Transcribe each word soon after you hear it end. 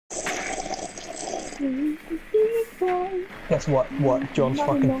Guess what? What? John's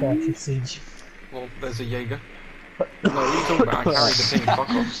fucking fancy siege. Well, there's a Jaeger. No, what are you talking about? I carried the thing, fuck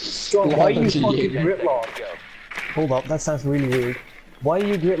off. John, why are you There's a fucking Jaeger. gridlocked? Hold up, that sounds really weird. Why are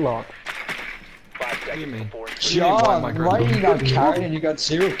you gridlocked? What do you mean? John, Why am I why gridlocked? you got carried and you got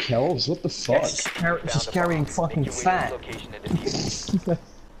 0 kills? What the fuck? She's carrying fucking fat.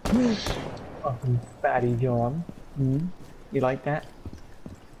 Fucking fatty John. Hmm? You like that?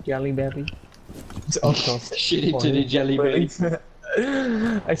 Jelly belly? Shitty titty jelly belly.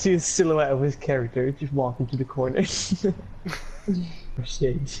 I see a silhouette of his character just walking to the corner. Oh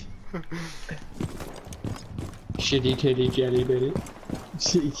shit. Shitty titty jelly belly.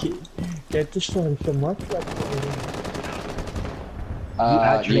 Get this one so much.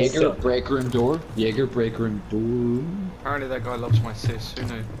 Jaeger, breaker and door. Jaeger, breaker and door. Apparently that guy loves my sis, who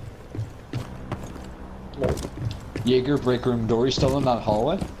knew? Jaeger, breaker and door. He's still in that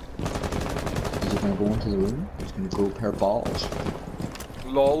hallway. Is he gonna go into the room? He's gonna go pair balls.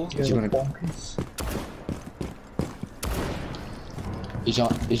 LOL. Is he gonna...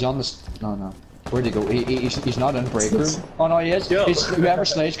 He's on this. No. Where'd he go? He's not in break room. Oh no, he is. Whoever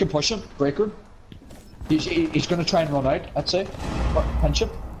slays can push him. Break room. He's gonna try and run out. I'd say. Pinch him.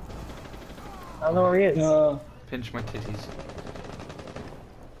 I don't know where he is. Pinch my titties.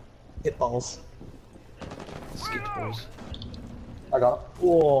 Hit balls. Skid balls. I got it.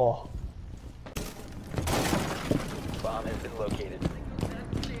 Whoa. Bomb has been located.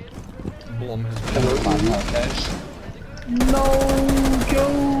 Blom has been No,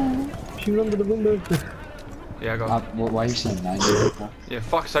 Joe! Shoot under the window. Yeah, I got it. Why are you saying 9? Yeah,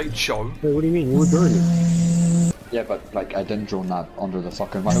 fuck's sake, Joe. Wait, what do you mean? You were doing it. Yeah, but like I didn't drone that under the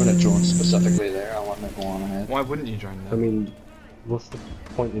fucking. Why would I drone specifically there? I want to go on ahead. Why wouldn't you join that? I mean, what's the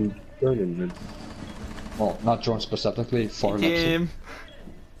point in joining then? Well, not drone specifically for Lexi. Him.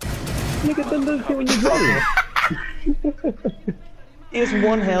 Look at them doing when you drone. He has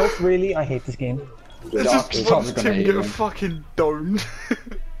 1 health, really? I hate this game. This Doc is just probably wants gonna Tim hate get him. fucking domed.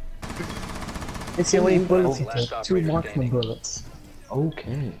 It's the only bullets he took. 2 marksman bullets.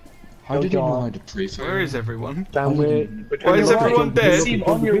 Okay. How Oh, did you know God. how to pre-fire? Where is everyone? Down where? Why is everyone dead? See him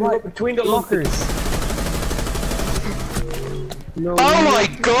on your right, between the lockers. No. Oh my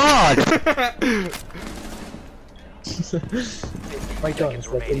god! My god, it's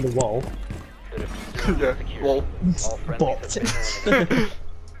like in the wall. Yeah, lol. Bot.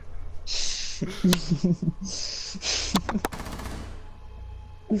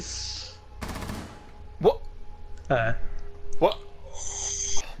 What? Uh, What?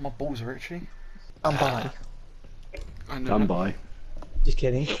 My balls are itchy. I'm by. I know. Stand by. Just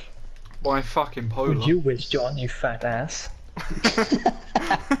kidding. By fucking polar. Would you wish, John, you fat ass?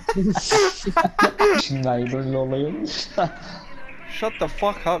 Sniper lolly. Shut the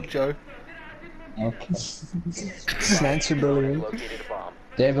fuck up, Joe. Okay. Snatcher bullying. Located a bomb.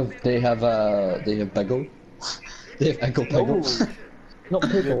 They have Biggle. They have Eggle Piggle. Not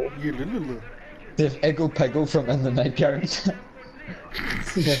people. You little. They have Eggle Piggle from In the Night Garden.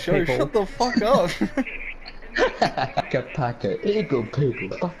 Joe, shut the fuck up. Packer, Eggle Piggle.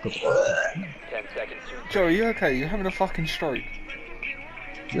 10 seconds to Joe, are you okay? You're having a fucking stroke.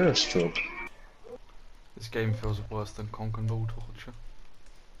 You're a stroke. This game feels worse than Conk and Ball torture.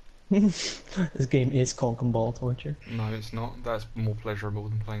 This game is conk and ball torture. No, it's not. That's more pleasurable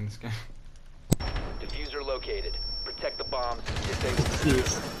than playing this game. diffuser located. Protect the bombs. Disable the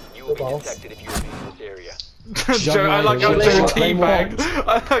diffuser. You will be detected if you leave this area. Joe, I like how Joe teabagged.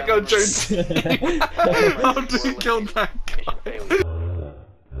 I like how Joe Mission teabagged. How did he kill that guy?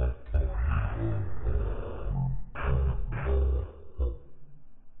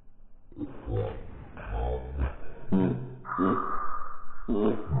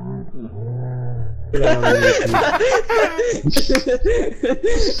 failure.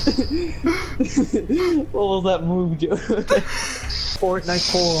 What was that move, Joe?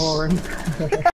 Fortnite forearm.